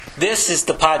This is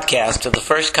the podcast of the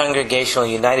First Congregational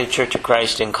United Church of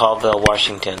Christ in Caldwell,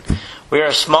 Washington. We are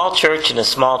a small church in a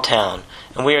small town,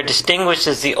 and we are distinguished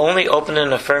as the only open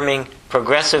and affirming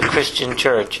progressive Christian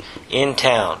church in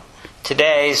town.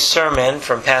 Today's sermon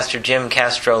from Pastor Jim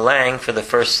Castro Lang for the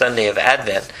first Sunday of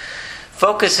Advent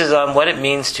focuses on what it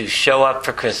means to show up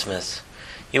for Christmas.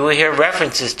 You will hear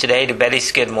references today to Betty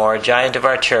Skidmore, a giant of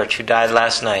our church who died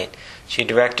last night. She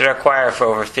directed our choir for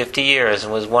over 50 years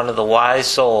and was one of the wise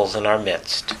souls in our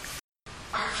midst.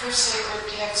 Our first sacred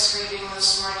text reading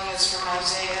this morning is from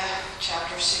Isaiah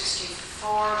chapter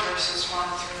 64, verses 1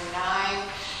 through 9,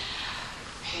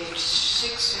 page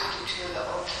 652 of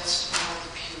the Old Testament of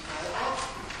the Pew Bible.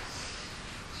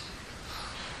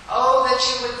 Oh, that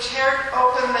you would tear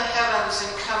open the heavens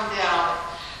and come down,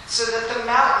 so that the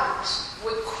mountains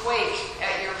would quake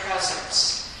at your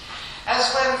presence.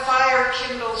 As when fire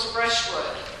kindles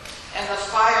brushwood, and the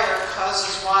fire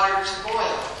causes water to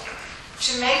boil,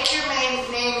 to make your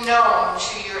name known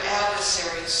to your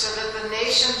adversaries, so that the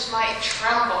nations might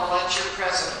tremble at your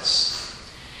presence.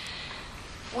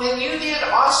 When you did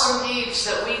awesome deeds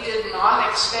that we did not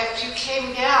expect, you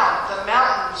came down, the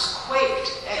mountains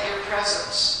quaked at your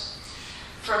presence.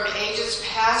 From ages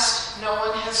past, no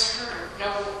one has heard,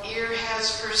 no ear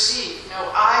has perceived,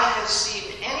 no eye has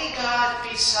seen any God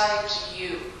besides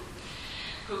you,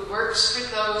 who works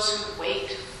for those who wait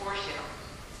for him.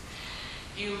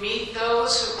 You meet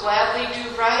those who gladly do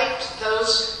right,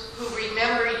 those who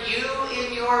remember you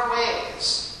in your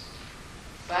ways.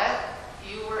 But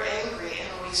you were angry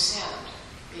and we sinned.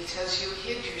 Because you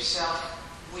hid yourself,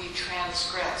 we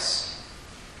transgressed.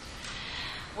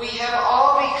 We have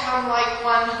all become like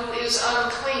one who is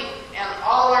unclean, and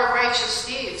all our righteous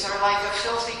deeds are like a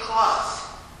filthy cloth.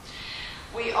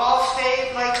 We all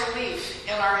fade like a leaf,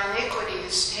 and our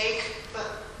iniquities,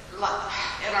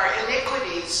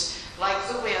 like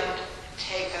the wind,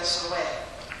 take us away.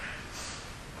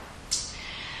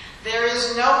 There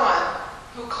is no one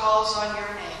who calls on your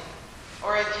name,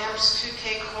 or attempts to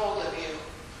take hold of you,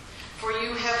 for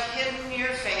you have hidden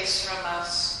your face from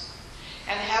us,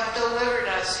 and have delivered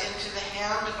us into the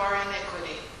hand of our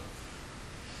iniquity.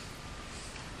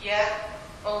 Yet,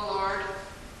 O Lord,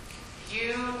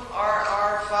 you are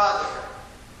our Father.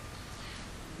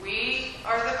 We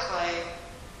are the clay,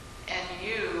 and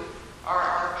you are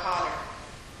our potter.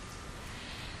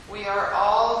 We are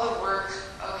all the work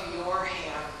of your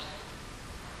hand.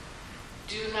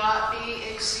 Do not be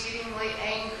exceedingly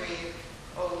angry,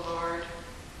 O Lord,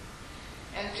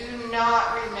 and do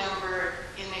not remember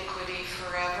iniquity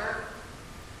forever.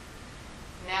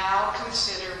 Now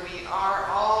consider we are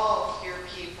all your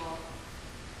people.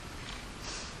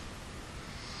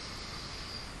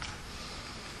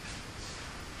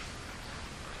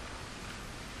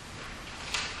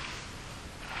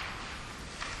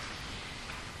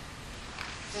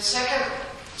 The second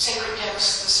sacred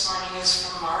text this morning is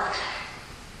from Mark,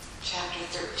 chapter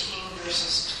 13,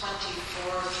 verses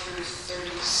 24 through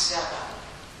 37.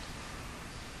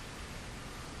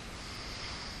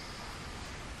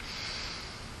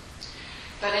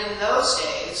 But in those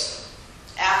days,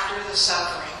 after the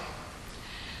suffering,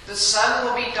 the sun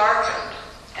will be darkened,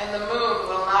 and the moon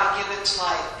will not give its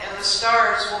light, and the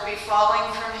stars will be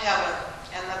falling from heaven,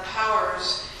 and the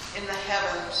powers in the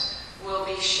heavens will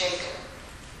be shaken.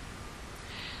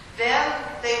 Then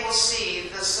they will see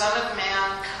the Son of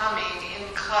Man coming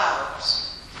in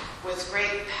clouds with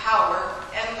great power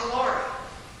and glory.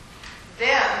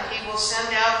 Then he will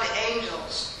send out the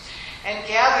angels and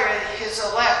gather his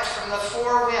elect from the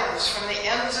four winds, from the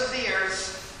ends of the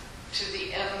earth to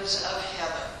the ends of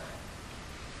heaven.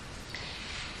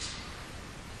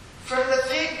 From the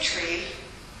fig tree,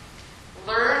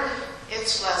 learn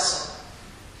its lesson.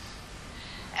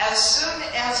 As soon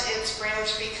as its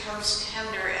branch becomes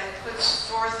tender and puts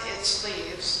forth its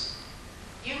leaves,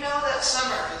 you know that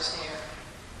summer is near.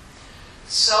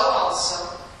 So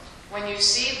also, when you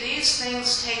see these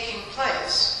things taking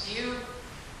place, you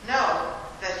know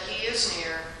that he is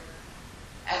near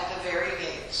at the very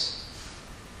gates.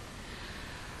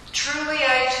 Truly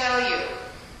I tell you,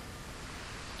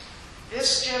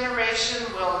 this generation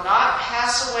will not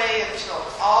pass away until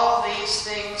all these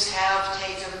things have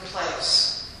taken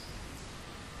place.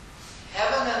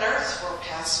 Heaven and earth will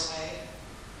pass away,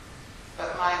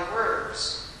 but my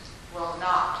words will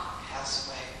not pass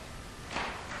away.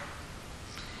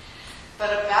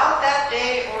 But about that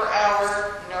day or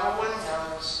hour, no one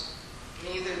knows,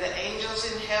 neither the angels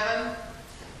in heaven,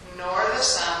 nor the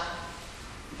Son,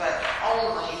 but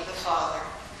only the Father.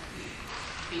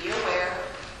 Be aware,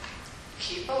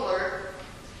 keep alert,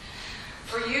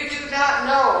 for you do not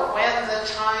know when the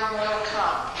time will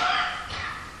come.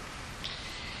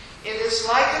 is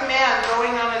like a man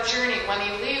going on a journey when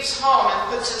he leaves home and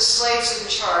puts his slaves in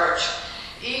charge,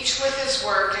 each with his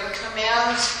work, and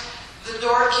commands the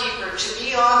doorkeeper to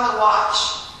be on the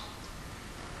watch.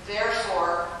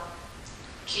 Therefore,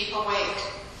 keep awake,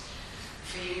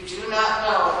 for you do not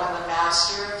know when the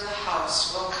master of the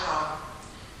house will come,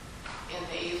 in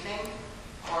the evening,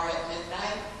 or at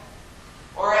midnight,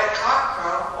 or at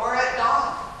cockcrow, or at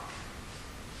dawn.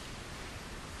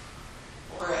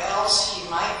 Or else he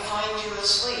might find you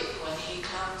asleep when he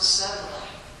comes suddenly.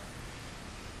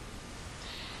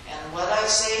 And what I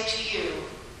say to you,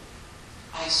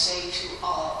 I say to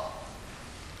all,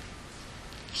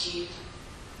 keep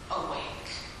awake.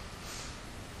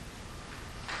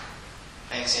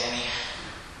 Thanks, Annie.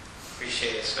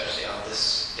 Appreciate it, especially on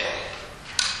this day.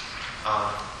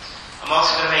 I'm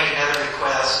also going to make another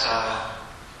request. I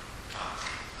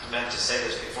meant to say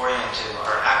this beforehand to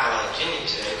our acolyte Ginny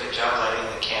today. Good job lighting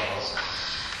the candles.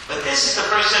 But this is the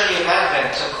first Sunday of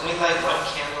Advent, so can we light one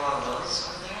candle on those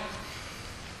over there?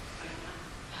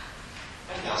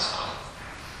 I think that's fine.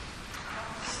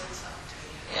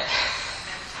 Yeah.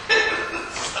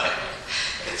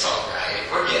 It's all right.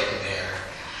 We're getting there.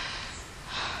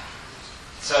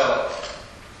 So,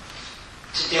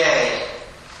 today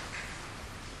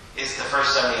is the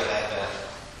first Sunday of Advent.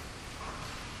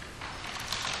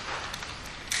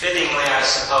 Fittingly, I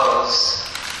suppose,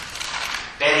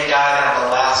 Betty died on the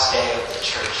last day of the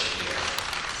church year.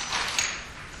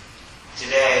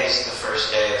 Today is the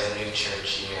first day of the new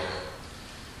church year.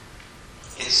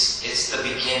 It's the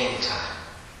beginning time,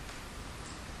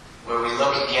 where we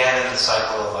look again at the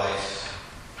cycle of life,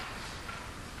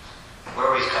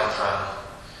 where we've come from,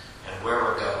 and where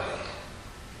we're going.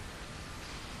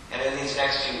 And in these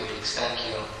next few weeks, thank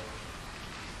you.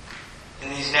 In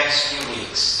these next few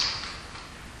weeks,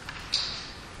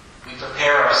 we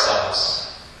prepare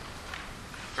ourselves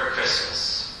for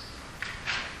Christmas.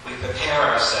 We prepare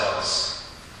ourselves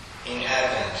in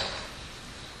Advent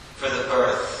for the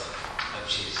birth of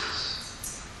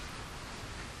Jesus.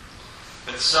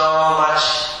 But so much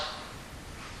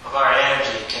of our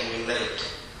energy can relate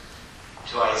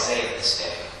to Isaiah this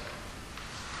day.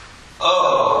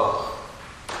 Oh,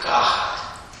 God,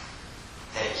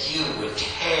 that you would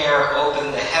tear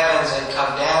open the heavens and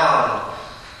come down,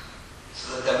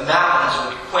 so that the mountains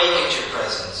would quake at your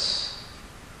presence.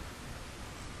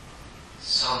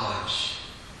 So much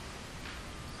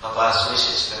of us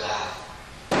wishes for that.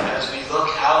 As we look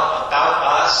out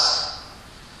about us,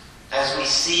 as we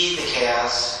see the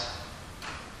chaos,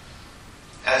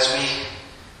 as we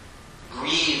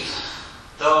grieve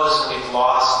those who we've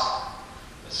lost,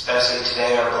 especially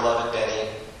today our beloved Betty,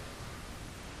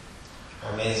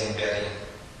 our amazing Betty.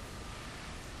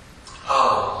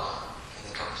 Oh, in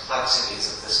the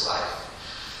complexities of this life,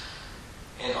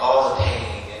 in all the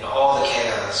pain, in all the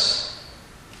chaos,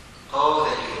 oh,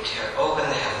 that you would tear open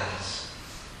the heavens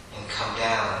and come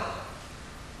down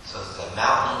so that the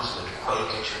mountains would quake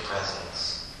at your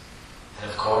presence.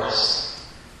 And of course,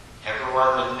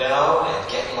 everyone would know and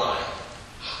get in line.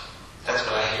 That's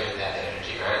what I hear in that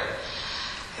energy, right?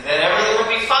 And then everything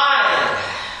would be fine.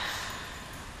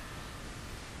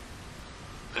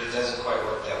 But it doesn't quite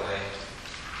work that way.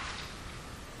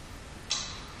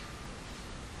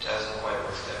 It doesn't quite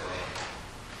work that way.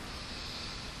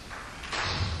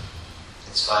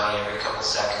 It's funny, every couple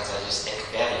seconds I just think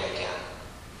of Betty again.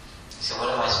 So what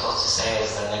am I supposed to say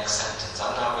as the next sentence?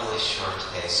 I'm not really sure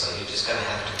today, so you're just going to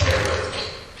have to bear with me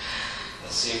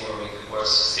and see where we go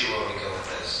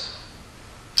with this.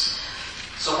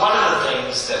 So one of the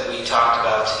things that we talked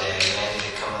about today, and I need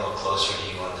to come a little closer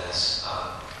to you on this.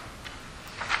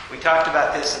 We talked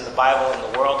about this in the Bible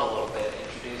and the World a little bit,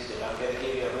 introduced it. I'm going to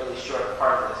give you a really short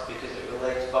part of this because it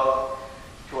relates both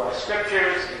to our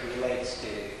scriptures, it relates to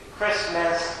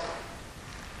Christmas,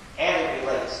 and it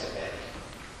relates to Betty.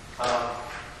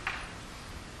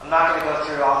 I'm not going to go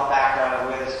through all the background of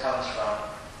where this comes from,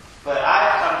 but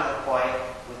I've come to the point,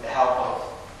 with the help of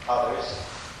others,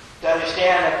 to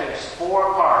understand that there's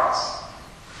 4 parts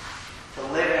to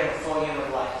living a full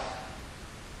human life.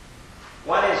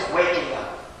 One is waking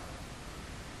up.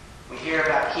 We hear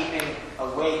about keeping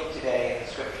awake today in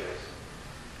the scriptures.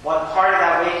 One part of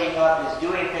that waking up is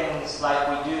doing things like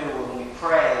we do when we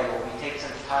pray or we take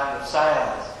some time of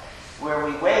silence, where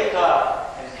we wake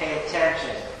up and pay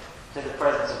attention to the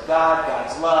presence of God,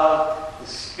 God's love, the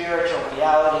spiritual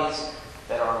realities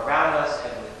that are around us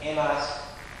and within us.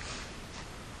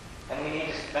 And we need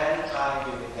to spend time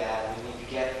doing that. We need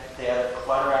to get the other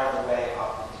clutter out of the way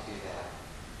often to do that.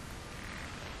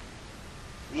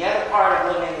 The other part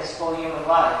of living this full human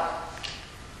life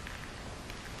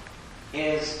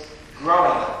is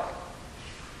growing up.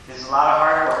 It's a lot of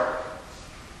hard work.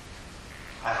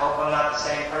 I hope I'm not the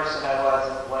same person I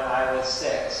was when I was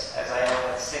 6 as I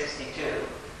am at 62.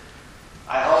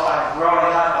 I hope I'm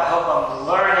growing up. I hope I'm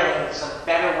learning some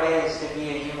better ways to be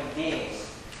a human being.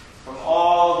 From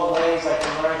all the ways I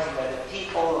can learn from other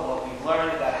people and what we've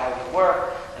learned about how we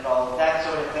work and all of that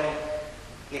sort of thing,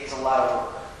 it's a lot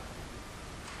of work.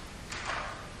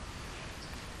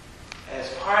 And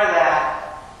as part of that,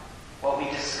 what we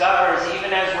discover is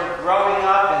even as we're growing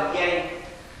up and getting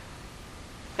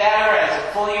better as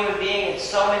a full human being in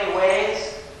so many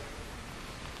ways,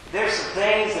 there's some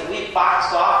things that we've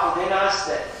boxed off within us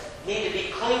that need to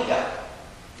be cleaned up.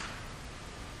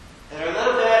 That are a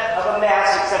little bit of a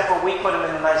mess, except for we put them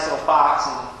in a nice little box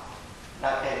and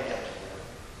not paying attention to them.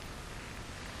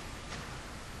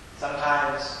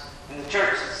 Sometimes, in the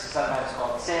church, this is sometimes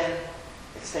called sin.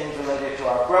 It's things related to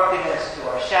our brokenness, to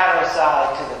our shadow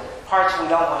side, to the parts we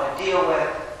don't want to deal with.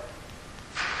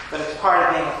 But it's part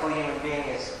of being a full human being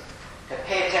is to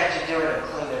pay attention to it and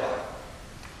clean it up.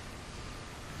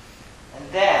 And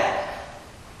then,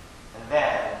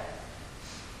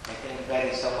 I think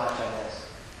Betty so much on this,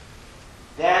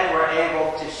 then we're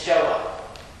able to show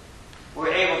up.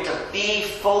 We're able to be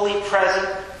fully present,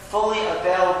 fully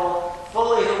available,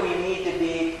 fully who we need to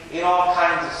be in all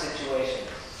kinds of situations.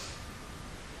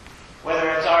 Whether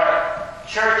it's our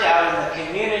church out in the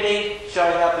community,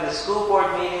 showing up at a school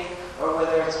board meeting, or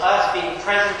whether it's us being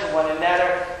present to one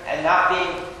another and not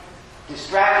being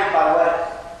distracted by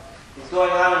what is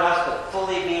going on in us, but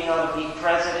fully being able to be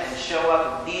present and show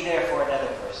up and be there for another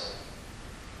person.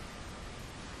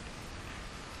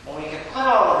 When we can put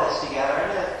all of this together,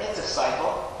 and it's a cycle.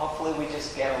 Hopefully we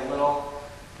just get a little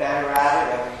better at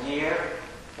it every year,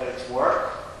 but it's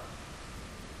work.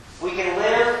 We can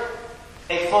live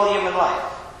a full human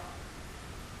life.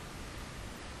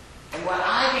 And what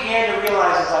I began to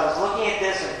realize as I was looking at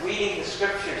this and reading the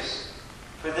scriptures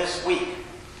for this week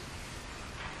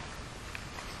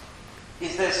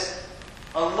is this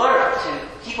alert to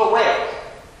keep awake,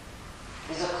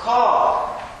 is a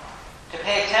call to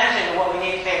pay attention to what we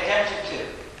need to pay attention to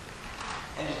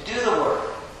and to do the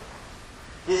work.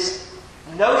 This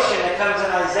notion that comes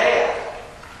in Isaiah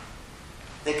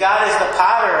that God is the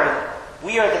potter and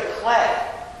we are the clay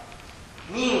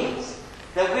means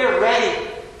that we're ready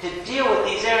to deal with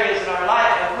these areas in our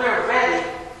life and we're ready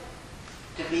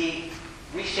to be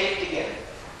reshaped again.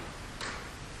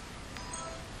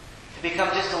 To become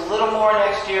just a little more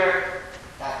next year,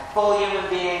 that full human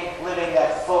being living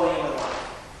that full human life.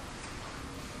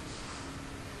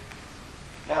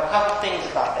 Now, a couple things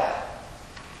about that.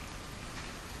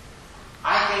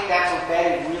 I think that's what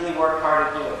Betty really worked hard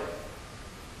at doing.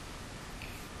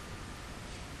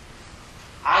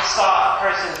 I saw a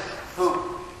person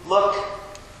who looked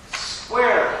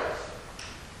squarely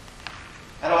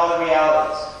at all the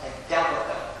realities and dealt with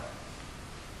them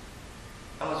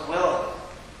and was willing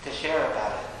to share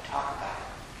about it and talk about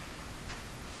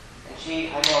it. And she,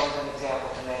 I know, was an example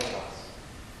to many of us.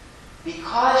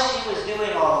 Because she was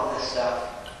doing all of this stuff,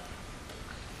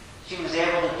 she was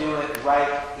able to do it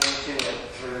right into and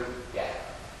through death.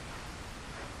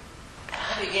 And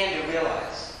I began to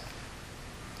realize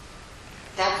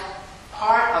that's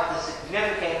part of the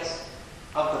significance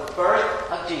of the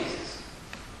birth of Jesus.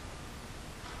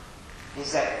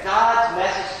 Is that God's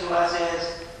message to us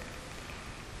is,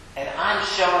 and I'm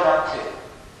showing up too.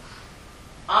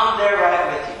 I'm there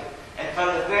right with you. And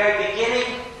from the very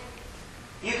beginning,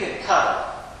 you can come.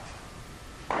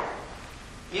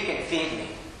 You can feed me.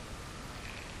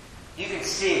 You can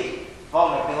see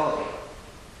vulnerability.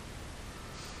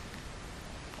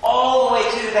 All the way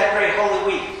to that great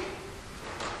Holy Week,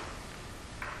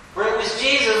 where it was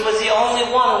Jesus was the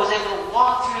only one who was able to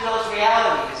walk through those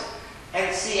realities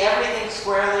and see everything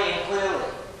squarely and clearly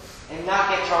and not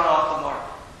get thrown off the mark.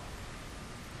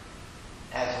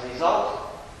 As a result,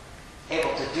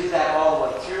 able to do that all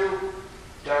the way through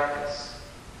darkness,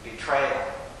 betrayal,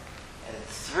 and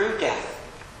through death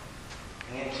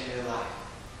and into new life.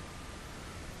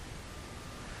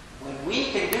 When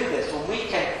we can do this, when we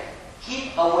can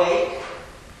keep awake,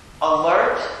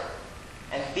 alert,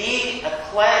 and be the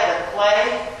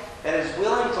clay that is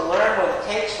willing to learn what it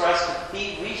takes for us to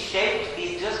be reshaped, to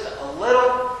be just a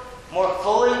little more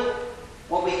fully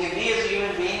what we can be as a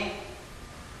human being,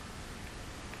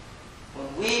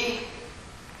 when we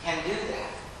can do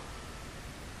that,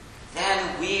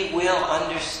 then we will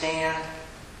understand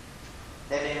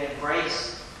that an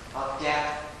embrace of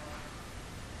death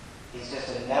is just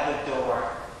another door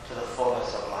to the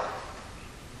fullness of life.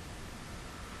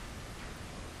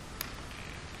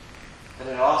 But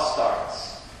it all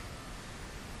starts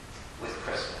with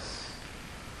Christmas.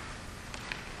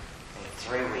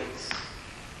 3 weeks.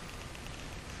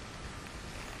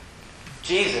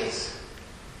 Jesus,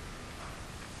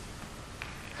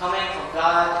 coming from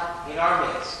God in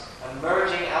our midst,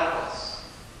 emerging out of us,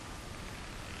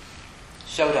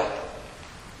 showed up.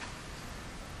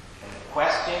 And the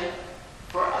question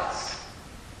for us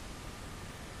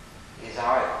is,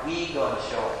 are we going to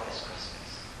show up this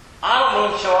Christmas? I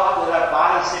don't mean show up with our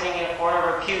body sitting in a corner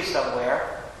of a pew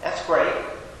somewhere. That's great.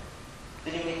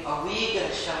 But I mean, are we going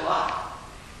to show up?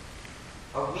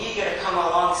 Are we going to come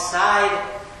alongside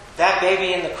that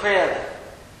baby in the crib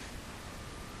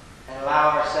and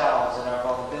allow ourselves and our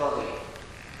vulnerability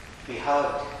to be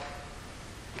hugged,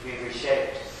 to be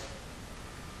reshaped,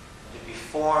 to be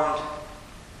formed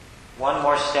one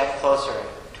more step closer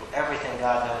to everything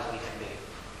God knows we can be?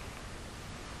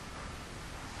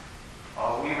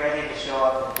 Are we ready to show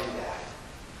up and do that?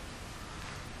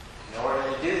 In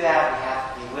order to do that, we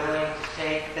have to be willing to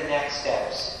take the next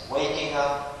steps, waking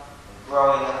up, and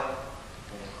growing up,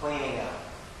 and cleaning up,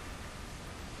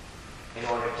 in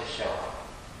order to show up.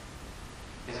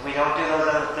 Because if we don't do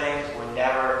those other things, we're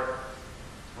never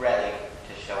ready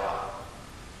to show up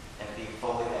and be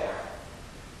fully there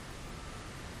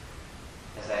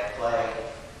as that clay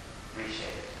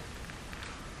reshaped.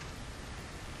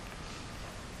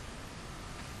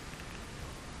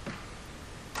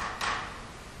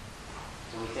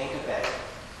 So we think of Betty,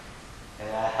 and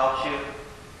that helps you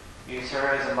use her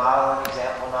as a model and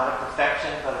example, not of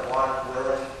perfection, but of one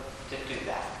willing to do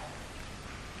that.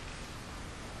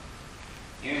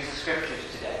 Use the scriptures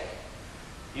today.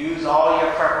 Use all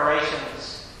your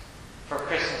preparations for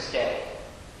Christmas Day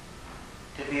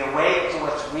to be awake to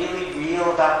what's really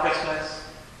real about Christmas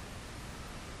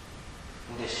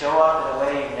and to show up in a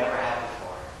way you never have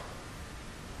before.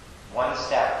 One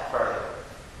step further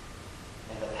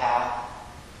in the path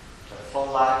to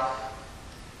full life,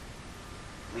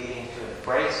 leading to an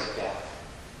embrace of death,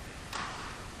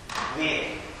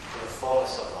 leading to the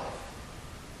fullness of life.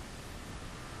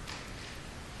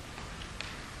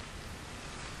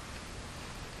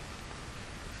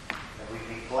 May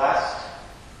we be blessed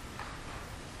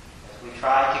as we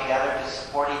try together to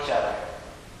support each other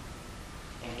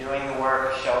in doing the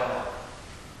work of showing up.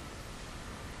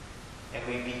 May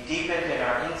we be deepened in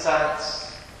our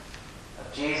insights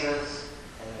of Jesus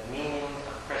and the meaning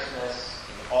of Christmas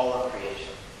in all of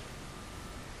creation.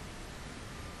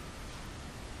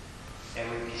 May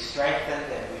we be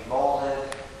strengthened and be molded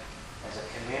as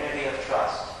a community of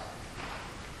trust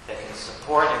that can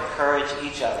support and encourage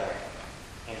each other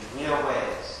in real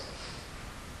ways,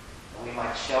 that we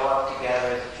might show up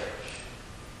together as a church.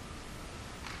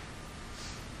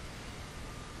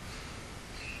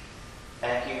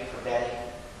 Thank you for Betty.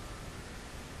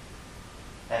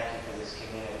 Thank you for this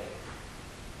community.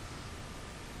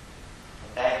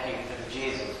 And thank you for the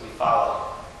Jesus we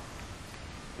follow,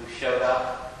 who showed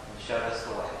up and showed us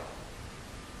the way.